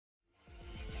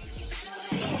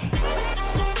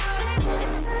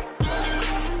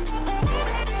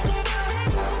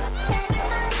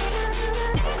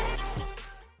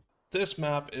this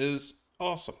map is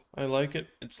awesome. I like it.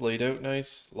 It's laid out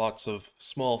nice, lots of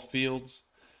small fields,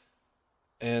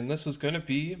 and this is going to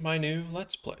be my new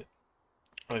Let's Play.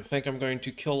 I think I'm going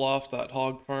to kill off that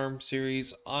hog farm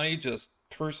series. I just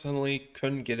personally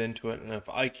couldn't get into it, and if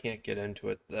I can't get into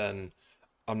it, then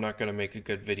I'm not going to make a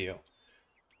good video.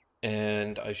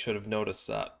 And I should have noticed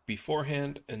that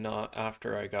beforehand and not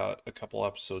after I got a couple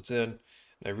episodes in.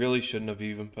 And I really shouldn't have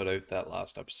even put out that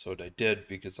last episode I did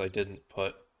because I didn't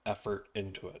put effort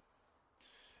into it.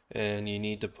 And you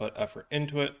need to put effort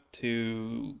into it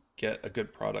to get a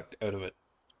good product out of it.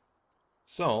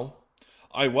 So,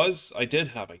 I did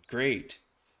have a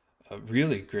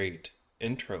really great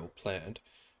intro planned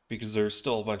because there's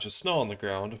still a bunch of snow on the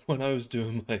ground. When I was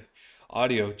doing my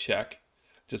audio check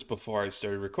just before I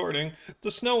started recording,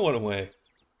 the snow went away.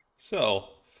 So,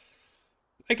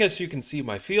 I guess you can see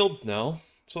my fields now,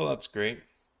 so that's great.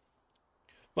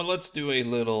 But let's do a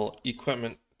little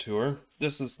equipment tour.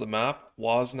 This is the map,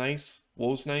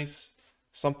 Wosnice,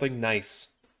 something nice.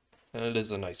 And it is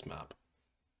a nice map.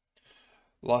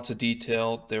 Lots of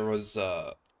detail. There was,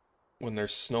 when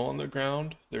there's snow on the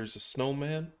ground, there's a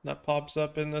snowman that pops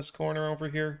up in this corner over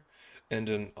here. And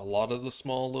in a lot of the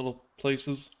small little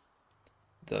places,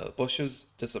 the bushes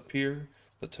disappear,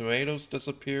 the tomatoes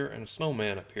disappear, and a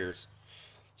snowman appears.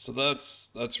 So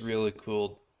that's really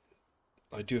cool.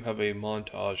 I do have a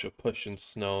montage of pushing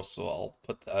snow, so I'll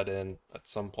put that in at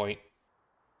some point.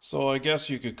 So I guess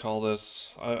you could call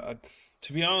this,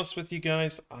 to be honest with you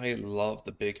guys, I love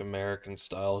the big American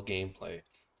style gameplay.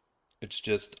 It's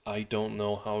just I don't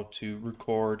know how to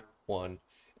record one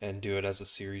and do it as a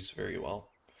series very well.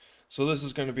 So this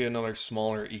is going to be another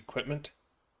smaller equipment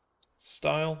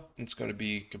style. It's going to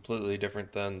be completely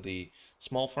different than the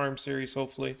small farm series,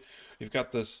 hopefully. You've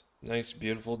got this nice,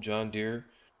 beautiful John Deere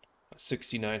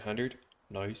 6900.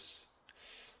 Nice.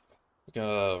 We got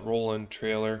a roll-in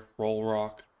trailer, roll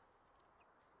rock.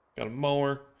 Got a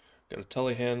mower. Got a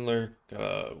telehandler. Got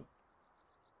a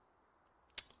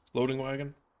loading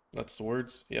wagon. That's the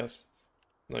words, yes.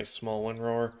 Nice small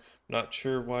windrower. Not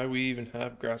sure why we even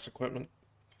have grass equipment.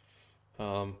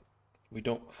 We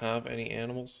don't have any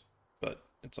animals, but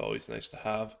it's always nice to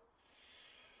have.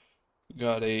 We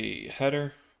got a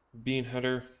header, bean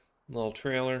header, little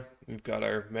trailer. We've got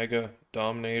our Mega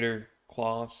Dominator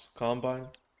Class Combine.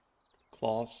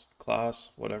 Class,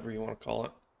 whatever you want to call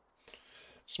it.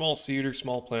 Small seeder,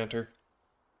 small planter.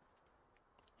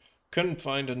 Couldn't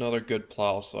find another good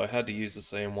plow, so I had to use the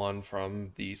same one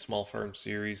from the Small Farm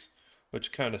series,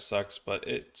 which kind of sucks, but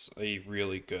it's a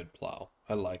really good plow.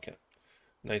 I like it.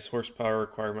 Nice horsepower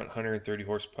requirement, 130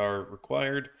 horsepower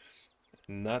required,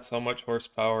 and that's how much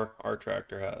horsepower our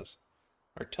tractor has.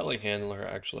 Our telehandler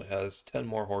actually has 10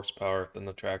 more horsepower than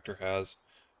the tractor has,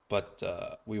 but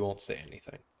we won't say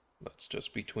anything. That's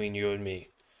just between you and me.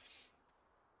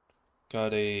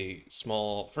 Got a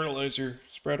small fertilizer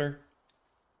spreader,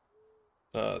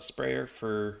 sprayer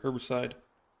for herbicide,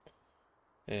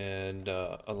 and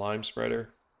a lime spreader,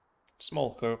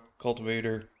 small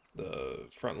cultivator, the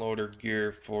front loader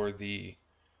gear for the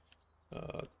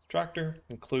tractor,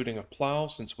 including a plow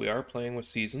since we are playing with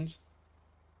seasons.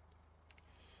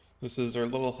 This is our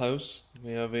little house.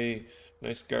 We have a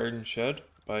nice garden shed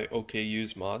by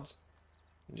OKU's mods.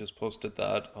 I just posted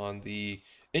that on the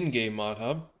in-game mod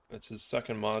hub. It's his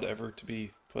second mod ever to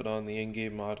be put on the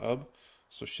in-game mod hub,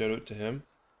 so shout out to him.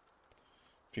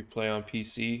 If you play on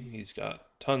PC, he's got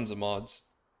tons of mods.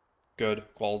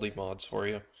 Good quality mods for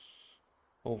you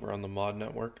over on the mod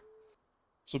network.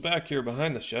 So back here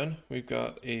behind the shed, we've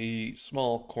got a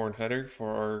small corn header for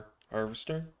our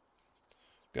harvester.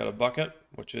 Got a bucket,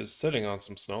 which is sitting on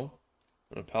some snow,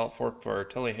 and a pallet fork for our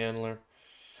telehandler.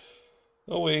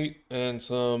 A weight and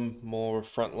some more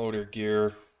front loader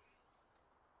gear.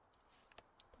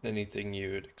 Anything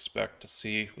you would expect to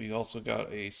see. We also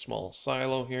got a small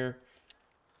silo here.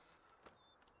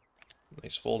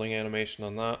 Nice folding animation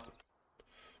on that.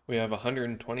 We have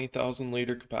 120,000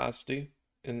 liter capacity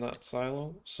in that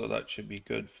silo, so that should be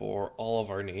good for all of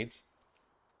our needs.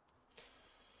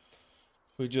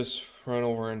 We just run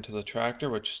over into the tractor,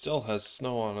 which still has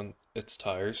snow on its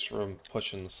tires from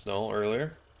pushing the snow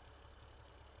earlier.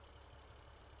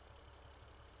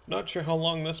 Not sure how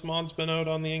long this mod's been out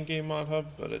on the in-game mod hub,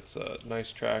 but it's a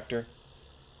nice tractor.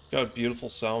 Got a beautiful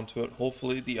sound to it.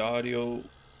 Hopefully the audio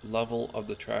level of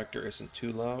the tractor isn't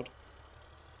too loud.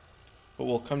 But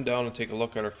we'll come down and take a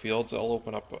look at our fields. I'll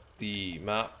open up the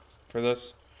map for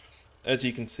this. As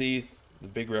you can see, the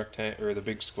big rectangle or the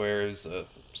big square is a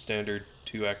standard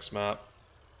 2x map.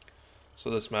 So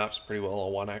this map's pretty well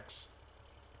a 1x,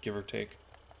 give or take.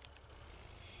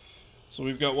 So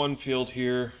we've got one field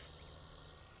here.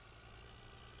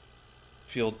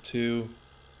 field 2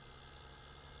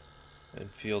 and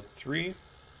field 3.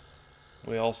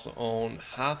 We also own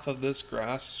half of this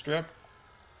grass strip.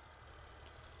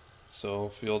 So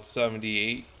field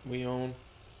 78 we own.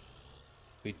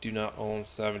 We do not own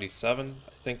 77.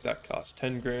 I think that costs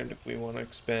 10 grand if we want to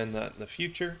expand that in the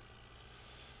future.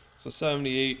 So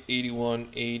 78, 81,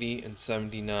 80, and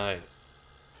 79.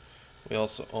 We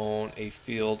also own a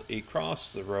field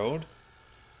across the road.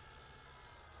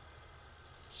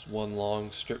 It's one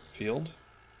long strip field.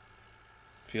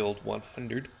 Field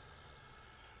 100.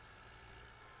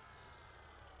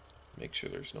 Make sure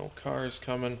there's no cars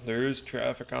coming. There is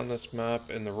traffic on this map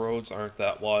and the roads aren't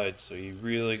that wide, so you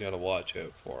really gotta watch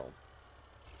out for them.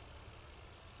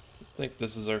 I think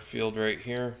this is our field right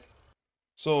here.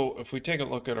 So if we take a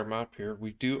look at our map here,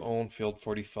 we do own field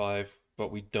 45,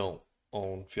 but we don't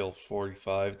own field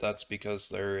 45. That's because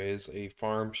there is a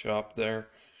farm shop there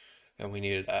and we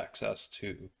needed access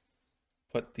to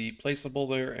put the placeable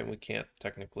there, and we can't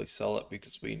technically sell it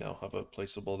because we now have a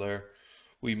placeable there.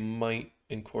 We might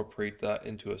incorporate that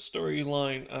into a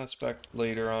storyline aspect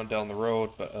later on down the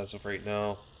road, but as of right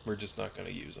now, we're just not going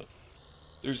to use it.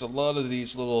 There's a lot of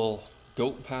these little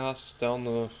goat paths down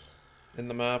in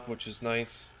the map, which is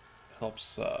nice.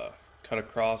 Helps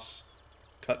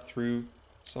cut through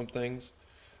some things.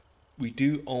 We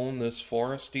do own this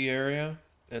foresty area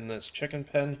and this chicken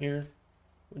pen here,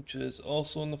 which is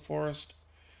also in the forest.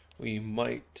 We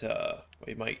might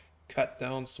cut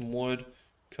down some wood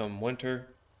come winter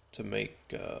to make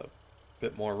a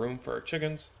bit more room for our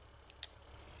chickens.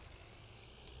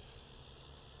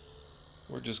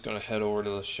 We're just gonna head over to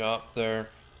the shop there.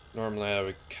 Normally I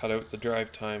would cut out the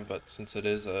drive time, but since it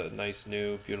is a nice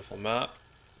new beautiful map,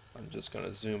 I'm just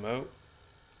gonna zoom out,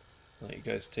 let you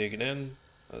guys take it in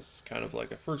as kind of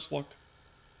like a first look.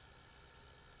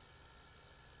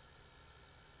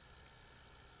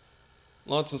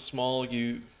 Lots of small,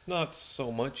 not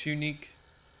so much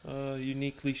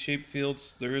uniquely shaped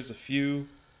fields. There is a few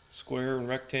square and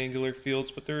rectangular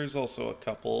fields, but there is also a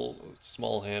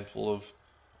small handful of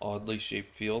oddly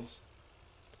shaped fields.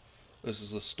 This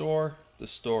is the store. The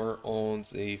store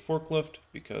owns a forklift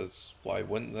because why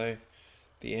wouldn't they?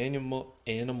 The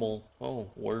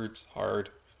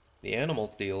The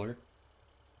animal dealer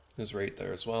is right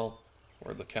there as well,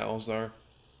 where the cows are.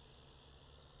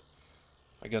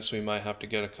 I guess we might have to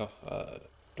get a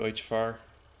Deutschfahrer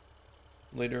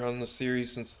later on in the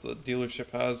series since the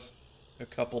dealership has a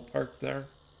couple parked there.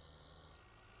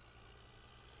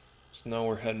 So now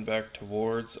we're heading back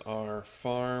towards our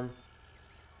farm.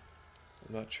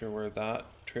 I'm not sure where that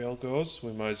trail goes.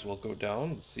 We might as well go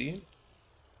down and see.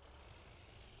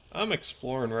 I'm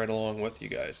exploring right along with you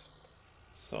guys.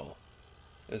 So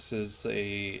this is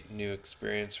a new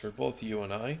experience for both you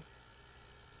and I.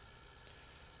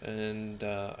 And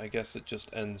I guess it just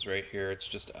ends right here. It's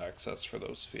just access for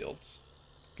those fields.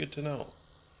 Good to know.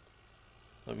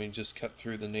 Let me just cut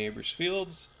through the neighbors'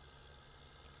 fields.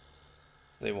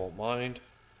 They won't mind.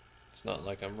 It's not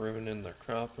like I'm ruining their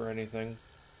crop or anything.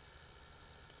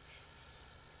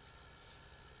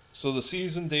 So the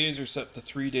season days are set to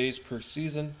 3 days per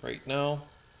season right now.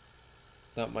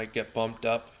 That might get bumped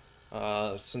up.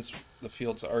 Since the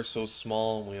fields are so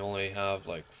small and we only have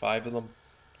like 5 of them,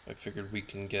 I figured we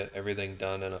can get everything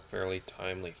done in a fairly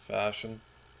timely fashion.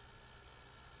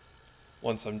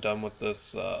 Once I'm done with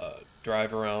this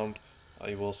drive around,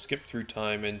 I will skip through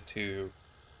time into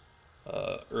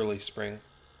early spring.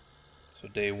 So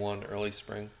day 1, early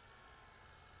spring.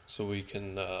 So we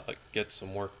can get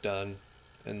some work done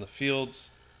in the fields,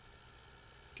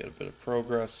 get a bit of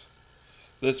progress.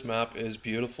 This map is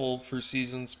beautiful for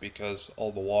seasons because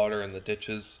all the water in the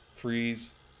ditches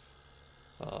freeze.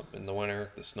 In the winter,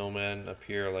 the snowmen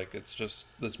appear. Like, it's just,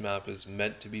 this map is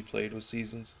meant to be played with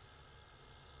seasons.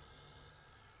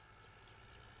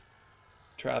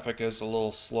 Traffic is a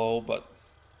little slow, but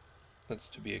that's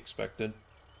to be expected.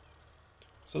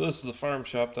 So this is the farm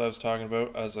shop that I was talking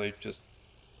about as I just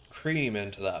cream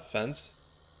into that fence.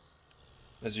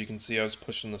 As you can see, I was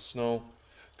pushing the snow,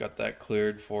 got that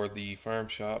cleared for the farm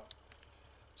shop.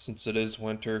 Since it is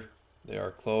winter, they are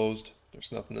closed.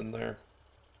 There's nothing in there.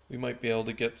 We might be able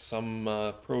to get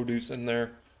some produce in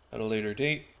there at a later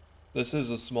date. This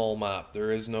is a small map.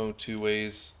 There is no 2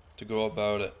 ways to go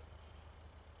about it.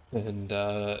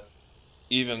 And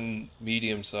even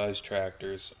medium-sized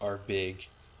tractors are big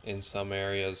in some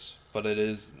areas, but it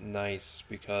is nice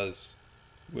because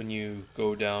when you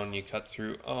go down, you cut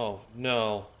through. Oh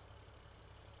no.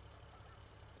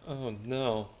 Oh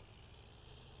no.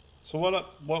 So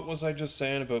what was I just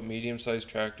saying about medium-sized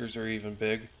tractors or even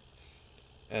big?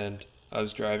 And I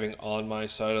was driving on my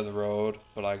side of the road,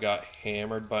 but I got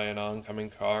hammered by an oncoming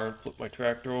car and flipped my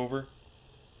tractor over.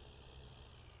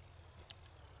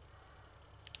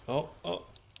 Oh,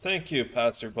 thank you,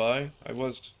 passerby. I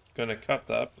was gonna cut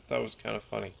that, but that was kind of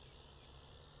funny.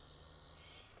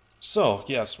 So,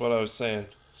 yes, what I was saying,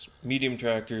 medium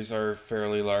tractors are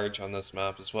fairly large on this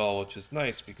map as well, which is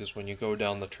nice because when you go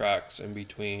down the tracks in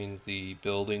between the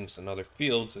buildings and other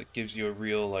fields, it gives you a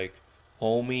real, like,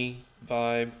 homey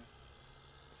vibe.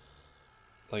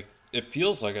 Like, it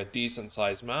feels like a decent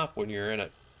sized map when you're in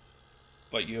it,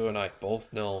 but you and I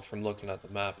both know from looking at the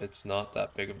map, it's not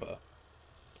that big of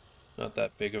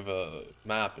a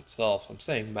map itself. I'm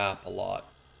saying map a lot.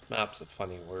 Map's a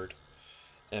funny word.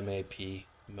 M-A-P,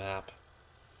 map.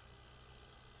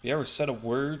 You ever said a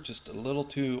word just a little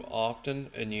too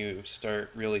often and you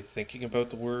start really thinking about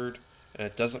the word and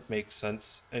it doesn't make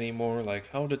sense anymore?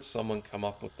 Like, how did someone come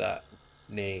up with that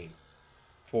name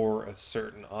for a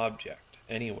certain object,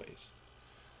 anyways?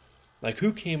 Like,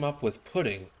 who came up with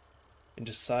pudding and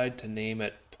decided to name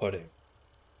it pudding?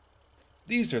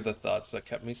 These are the thoughts that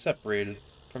kept me separated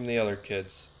from the other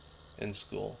kids in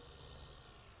school.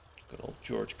 Good old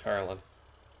George Carlin.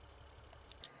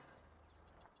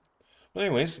 Well,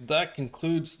 anyways, that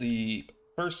concludes the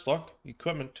first look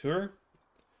equipment tour,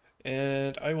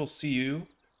 and I will see you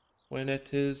when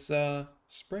it is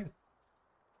spring.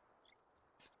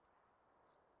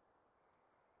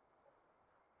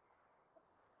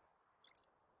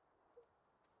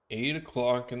 8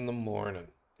 o'clock in the morning,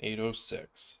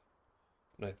 8:06.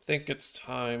 And I think it's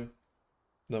time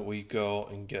that we go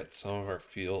and get some of our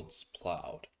fields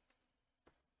plowed.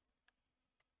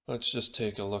 Let's just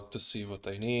take a look to see what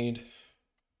they need.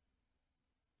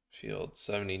 Field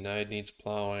 79 needs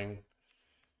plowing.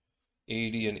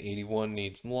 80 and 81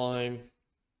 needs lime.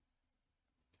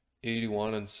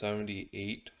 81 and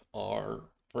 78 are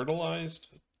fertilized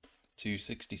to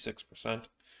 66%.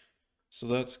 So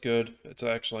that's good. It's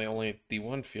actually only the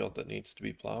one field that needs to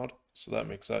be plowed, so that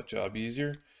makes that job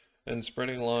easier. And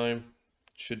spreading lime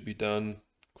should be done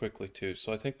quickly too.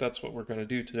 So I think that's what we're going to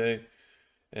do today,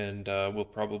 and we'll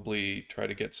probably try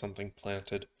to get something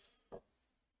planted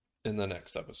in the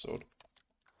next episode.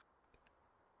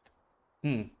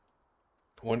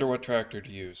 Wonder what tractor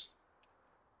to use.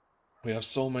 We have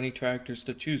so many tractors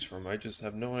to choose from, I just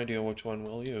have no idea which one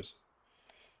we'll use.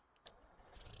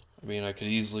 I mean, I could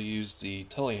easily use the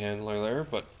telehandler there,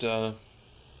 but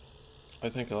I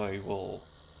think I will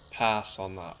pass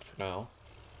on that for now.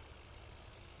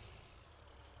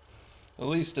 At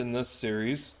least in this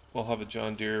series, we'll have a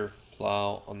John Deere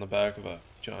plow on the back of a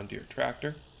John Deere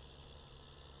tractor.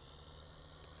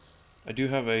 I do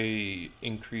have a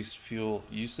increased fuel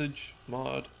usage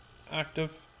mod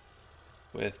active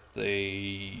with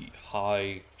the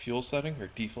high fuel setting or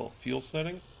default fuel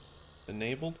setting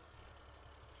enabled.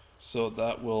 So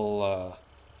that will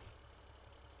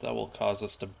cause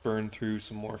us to burn through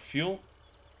some more fuel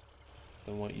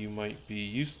than what you might be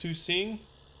used to seeing.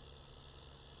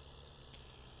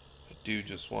 I do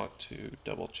just want to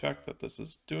double check that this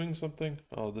is doing something.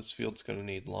 Oh, this field's going to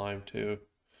need lime too.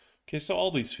 Okay, so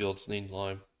all these fields need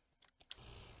lime.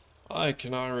 I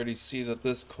can already see that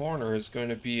this corner is going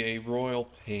to be a royal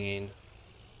pain.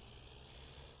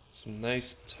 Some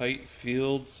nice tight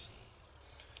fields,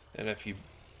 and if you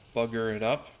bugger it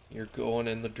up, you're going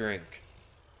in the drink.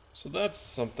 So that's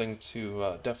something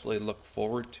to definitely look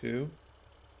forward to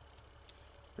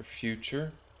for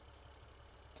future.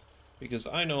 Because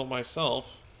I know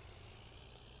myself,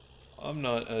 I'm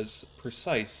not as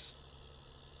precise.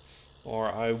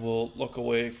 Or I will look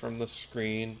away from the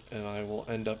screen and I will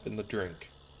end up in the drink.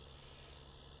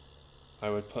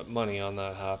 I would put money on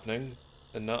that happening,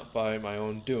 and not by my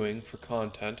own doing for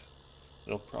content.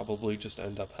 It'll probably just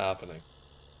end up happening.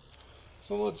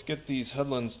 So let's get these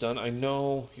headlands done. I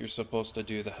know you're supposed to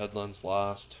do the headlands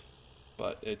last,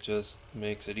 but it just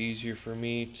makes it easier for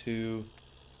me to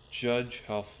judge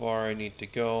how far I need to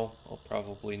go. I'll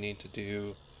probably need to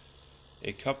do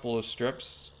a couple of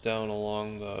strips down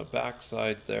along the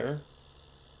backside there,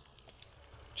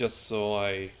 just so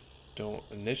I don't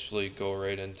initially go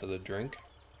right into the drink,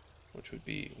 which would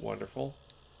be wonderful.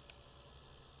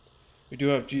 We do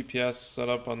have GPS set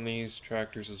up on these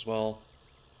tractors as well,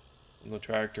 on the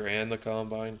tractor and the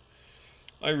combine.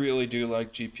 I really do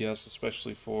like GPS,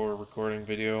 especially for recording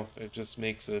video. It just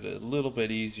makes it a little bit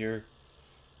easier.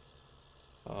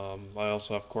 I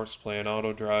also have course play and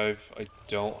auto drive. I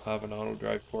don't have an auto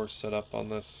drive course set up on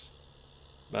this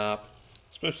map,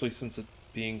 especially since it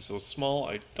being so small.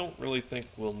 I don't really think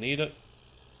we'll need it.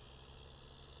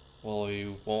 Well,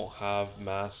 you won't have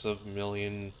massive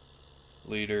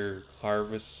million-liter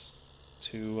harvests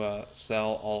to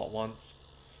sell all at once.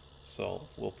 So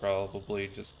we'll probably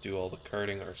just do all the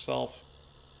carting ourselves.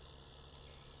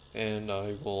 And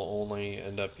I will only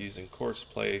end up using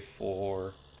Courseplay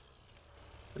for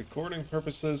recording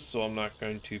purposes, so I'm not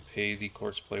going to pay the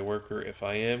Courseplay worker. If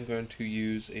I am going to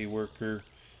use a worker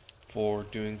for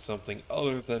doing something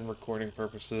other than recording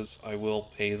purposes, I will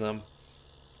pay them.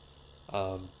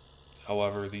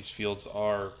 However, these fields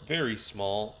are very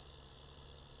small,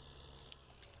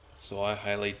 so I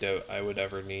highly doubt I would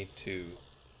ever need to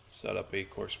set up a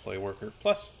Courseplay worker.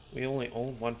 Plus, we only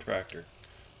own one tractor.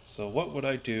 So what would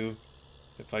I do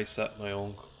if I set my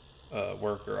own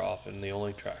worker off in the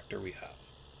only tractor we have?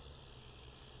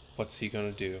 What's he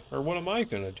gonna do? Or what am I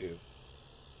gonna do?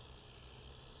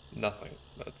 Nothing.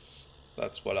 That's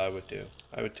what I would do.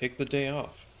 I would take the day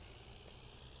off.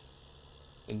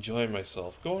 Enjoy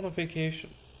myself. Go on a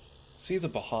vacation. See the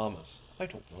Bahamas. I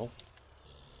don't know.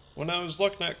 When I was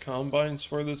looking at combines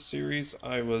for this series,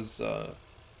 I was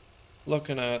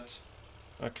looking at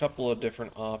a couple of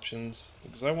different options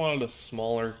because I wanted a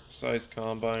smaller size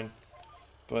combine,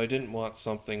 but I didn't want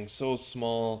something so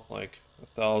small like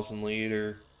 1,000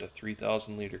 liter to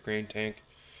 3,000 liter grain tank.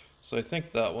 So I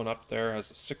think that one up there has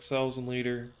a 6,000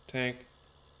 liter tank.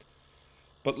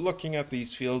 But looking at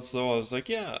these fields though, I was like,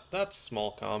 yeah, that's a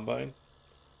small combine.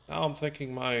 Now I'm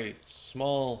thinking my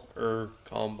smaller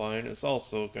combine is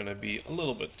also going to be a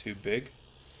little bit too big.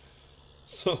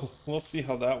 So we'll see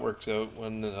how that works out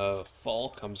when fall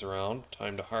comes around,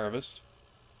 time to harvest.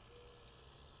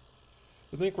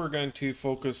 I think we're going to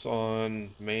focus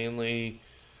on mainly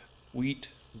wheat,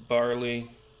 barley,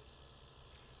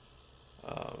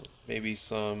 maybe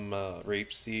some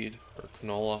rapeseed or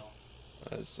canola,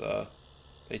 as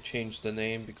they changed the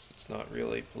name because it's not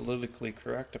really politically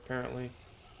correct apparently.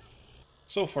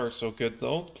 So far so good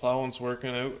though. The plowing's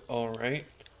working out alright.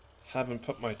 Haven't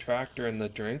put my tractor in the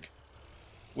drink.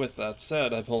 With that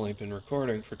said, I've only been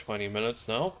recording for 20 minutes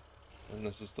now, and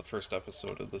this is the first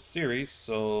episode of the series,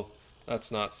 so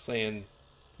that's not saying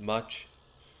much,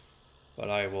 but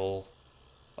I'll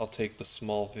take the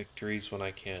small victories when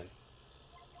I can.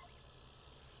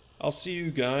 I'll see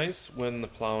you guys when the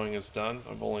plowing is done.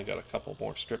 I've only got a couple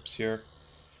more strips here,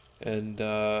 and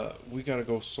we gotta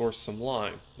go source some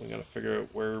lime. We gotta figure out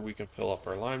where we can fill up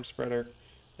our lime spreader,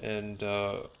 and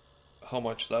how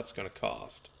much that's gonna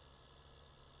cost.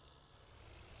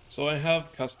 So I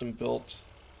have custom built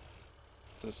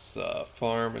this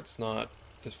farm. It's not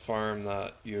the farm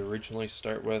that you originally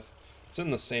start with. It's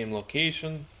in the same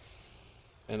location,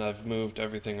 and I've moved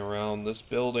everything around. This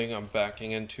building I'm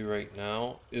backing into right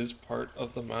now is part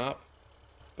of the map,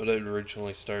 but it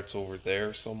originally starts over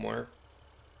there somewhere.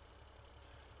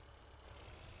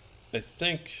 I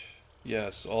think,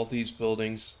 yes, all these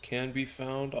buildings can be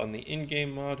found on the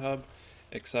in-game mod hub,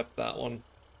 except that one.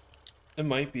 It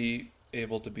might be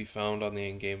able to be found on the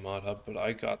in-game mod hub, but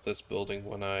I got this building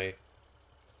when I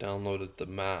downloaded the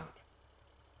map.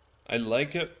 I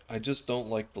like it, I just don't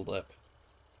like the lip.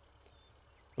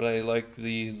 But I like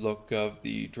the look of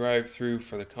the drive-through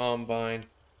for the combine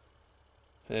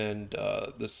and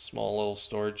this small little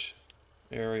storage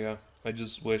area. I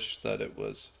just wish that it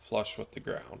was flush with the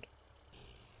ground.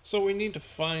 So we need to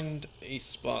find a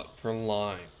spot for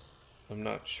lime. I'm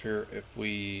not sure if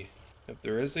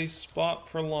there is a spot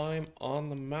for lime on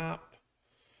the map.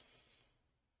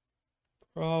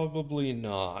 Probably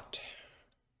not.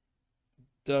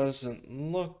 Doesn't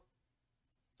look...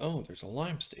 Oh, there's a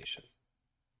lime station.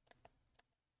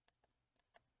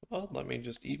 Well, let me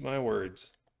just eat my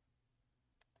words.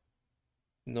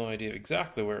 No idea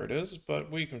exactly where it is, but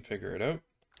we can figure it out.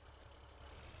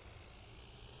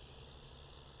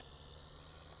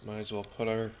 Might as well put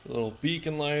our little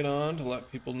beacon light on to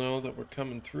let people know that we're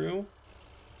coming through.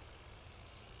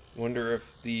 Wonder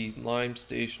if the lime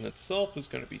station itself is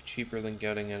going to be cheaper than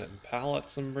getting it in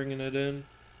pallets and bringing it in.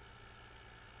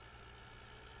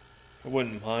 I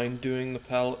wouldn't mind doing the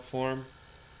pallet form.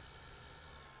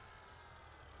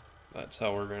 That's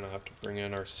how we're going to have to bring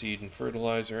in our seed and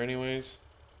fertilizer anyways.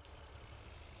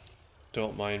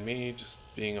 Don't mind me just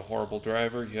being a horrible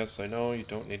driver. Yes, I know, you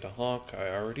don't need to honk. I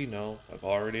already know. I've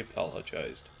already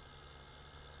apologized.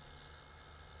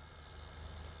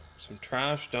 Some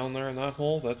trash down there in that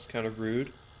hole. That's kind of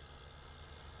rude.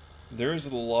 There's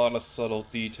a lot of subtle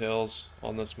details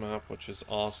on this map, which is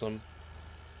awesome.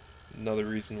 Another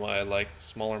reason why I like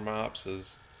smaller maps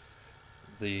is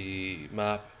the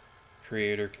map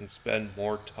creator can spend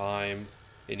more time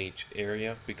in each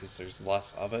area because there's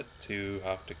less of it to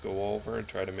have to go over and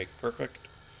try to make perfect.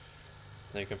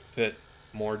 They can fit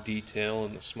more detail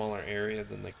in the smaller area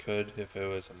than they could if it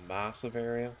was a massive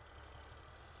area.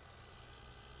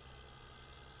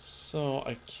 So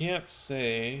I can't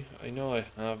say, I know I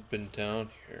have been down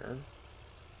here.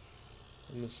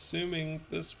 I'm assuming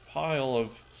this pile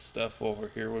of stuff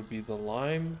over here would be the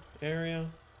lime area.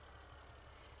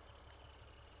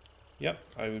 Yep,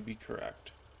 I would be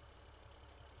correct.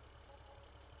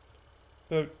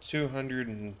 About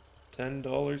 $210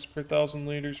 per 1,000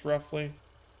 liters, roughly.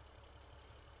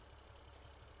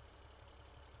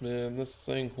 And this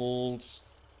thing holds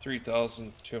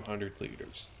 3,200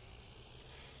 liters.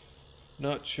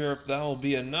 Not sure if that will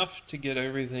be enough to get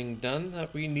everything done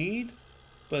that we need,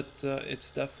 but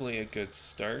it's definitely a good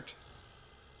start.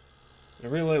 I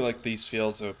really like these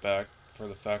fields out back for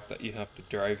the fact that you have to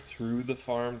drive through the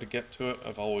farm to get to it.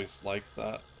 I've always liked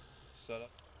that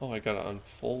setup. Oh, I gotta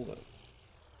unfold it.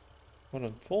 What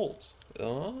unfolds?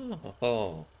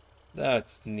 Oh,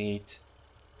 that's neat.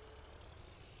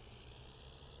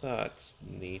 That's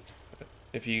neat.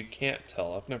 If you can't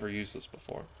tell, I've never used this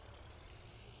before.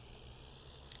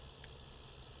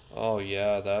 Oh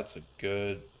yeah, that's a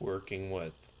good working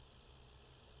width.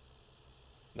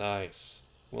 Nice.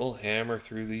 We'll hammer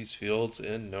through these fields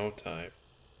in no time.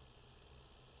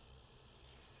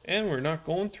 And we're not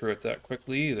going through it that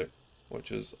quickly either,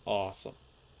 which is awesome.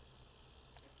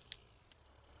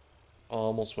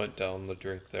 Almost went down the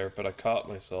drink there, but I caught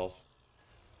myself.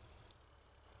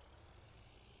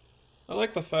 I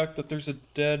like the fact that there's a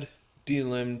dead,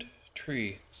 delimbed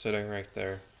tree sitting right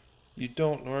there. You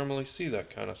don't normally see that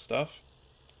kind of stuff.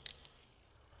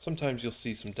 Sometimes you'll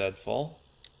see some deadfall,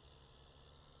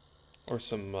 or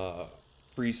some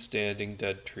freestanding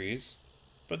dead trees,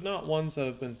 but not ones that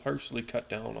have been partially cut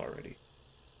down already.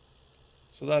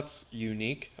 So that's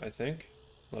unique, I think,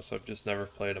 unless I've just never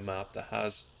played a map that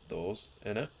has those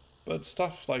in it. But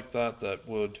stuff like that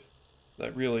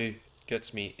really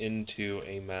gets me into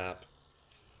a map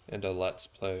and a let's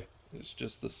play. It's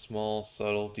just the small,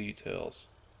 subtle details.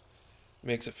 It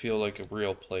makes it feel like a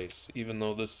real place, even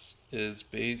though this is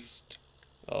based,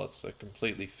 well, it's a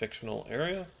completely fictional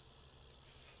area.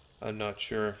 I'm not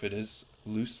sure if it is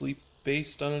loosely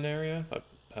based on an area. I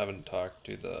haven't talked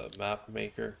to the map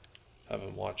maker,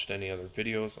 haven't watched any other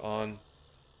videos on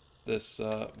this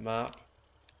map.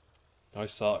 I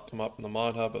saw it come up in the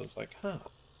mod hub, I was like, huh,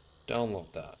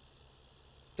 download that.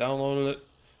 Downloaded it,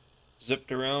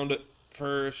 zipped around it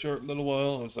for a short little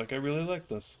while. I was like, I really like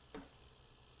this.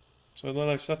 So then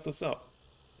I set this up.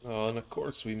 Oh, and of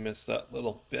course we missed that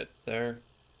little bit there.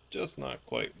 Just not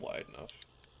quite wide enough.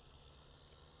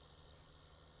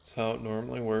 That's how it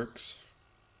normally works.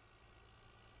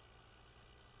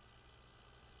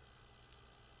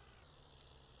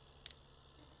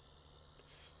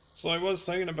 So I was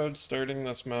thinking about starting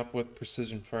this map with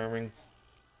precision farming,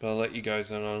 but I'll let you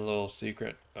guys in on a little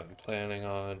secret. I'm planning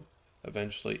on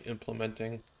eventually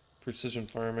implementing precision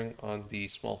farming on the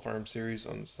small farm series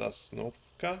on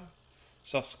Sosnovka.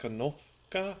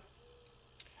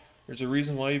 There's a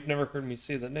reason why you've never heard me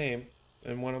say the name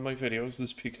in one of my videos,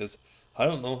 is because I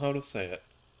don't know how to say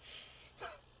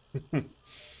it.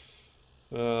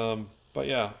 But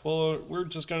yeah, well, we're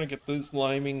just gonna get this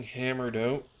liming hammered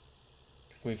out.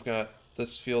 We've got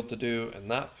this field to do and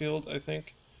that field, I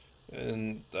think.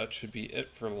 And that should be it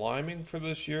for liming for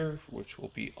this year, which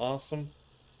will be awesome.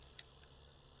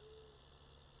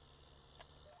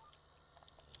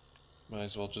 Might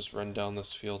as well just run down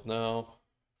this field now.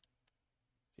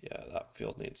 Yeah, that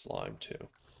field needs lime too.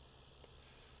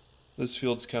 This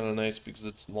field's kind of nice because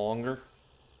it's longer,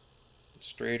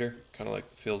 straighter, kind of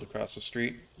like the field across the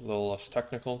street, a little less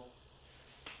technical.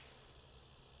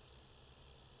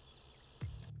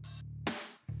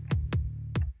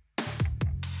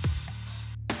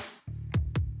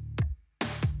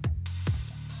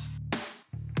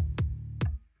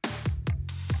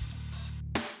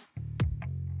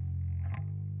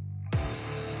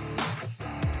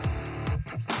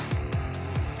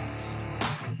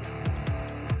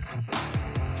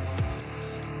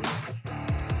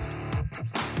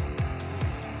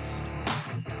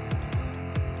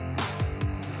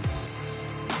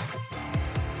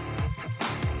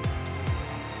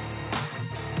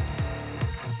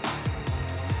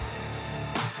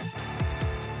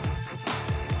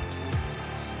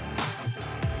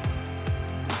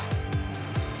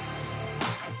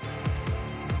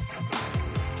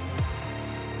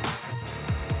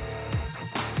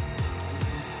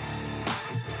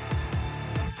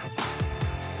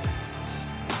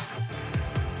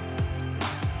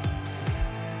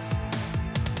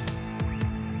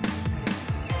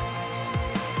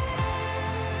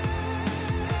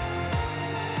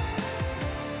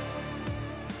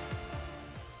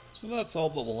 So that's all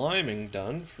the liming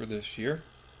done for this year,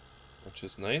 which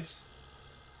is nice.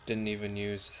 Didn't even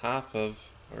use half of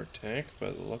or tank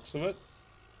by the looks of it.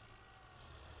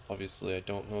 Obviously, I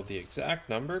don't know the exact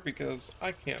number because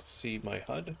I can't see my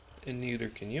HUD, and neither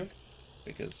can you,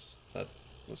 because that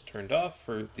was turned off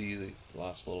for the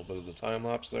last little bit of the time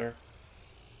lapse there.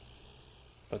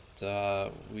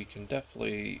 But we can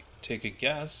definitely take a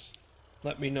guess.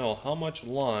 Let me know, how much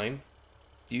line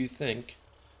do you think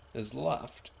is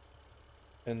left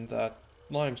in that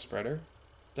lime spreader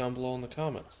down below in the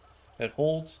comments. It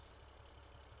holds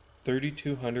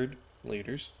 3,200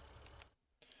 liters,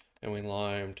 and we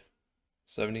limed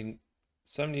 70,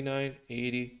 79,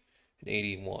 80, and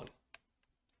 81.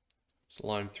 So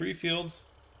limed 3 fields,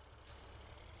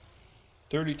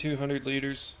 3,200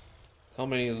 liters. How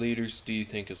many liters do you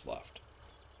think is left?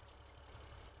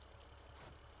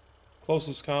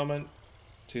 Closest comment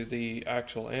to the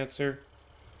actual answer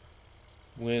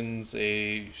wins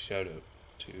a shout out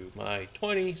to my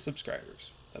 20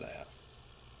 subscribers that I have.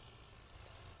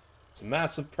 It's a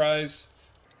massive prize.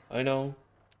 I know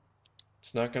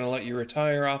it's not going to let you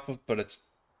retire off of, but it's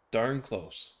darn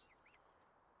close.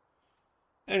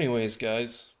 Anyways,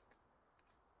 guys,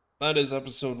 that is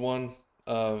episode 1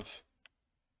 of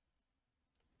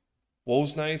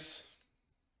Wosnice.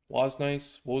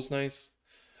 Wosnice.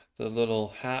 The little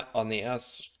hat on the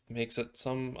S makes it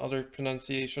some other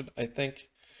pronunciation, I think.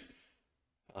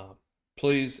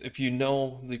 Please, if you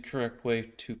know the correct way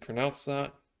to pronounce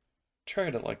that, try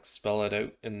to spell it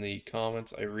out in the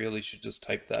comments. I really should just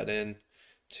type that in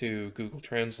to Google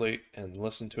Translate and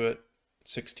listen to it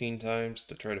 16 times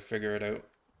to try to figure it out.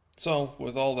 So,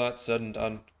 with all that said and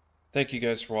done, thank you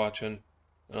guys for watching,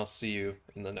 and I'll see you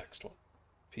in the next one.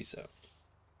 Peace out.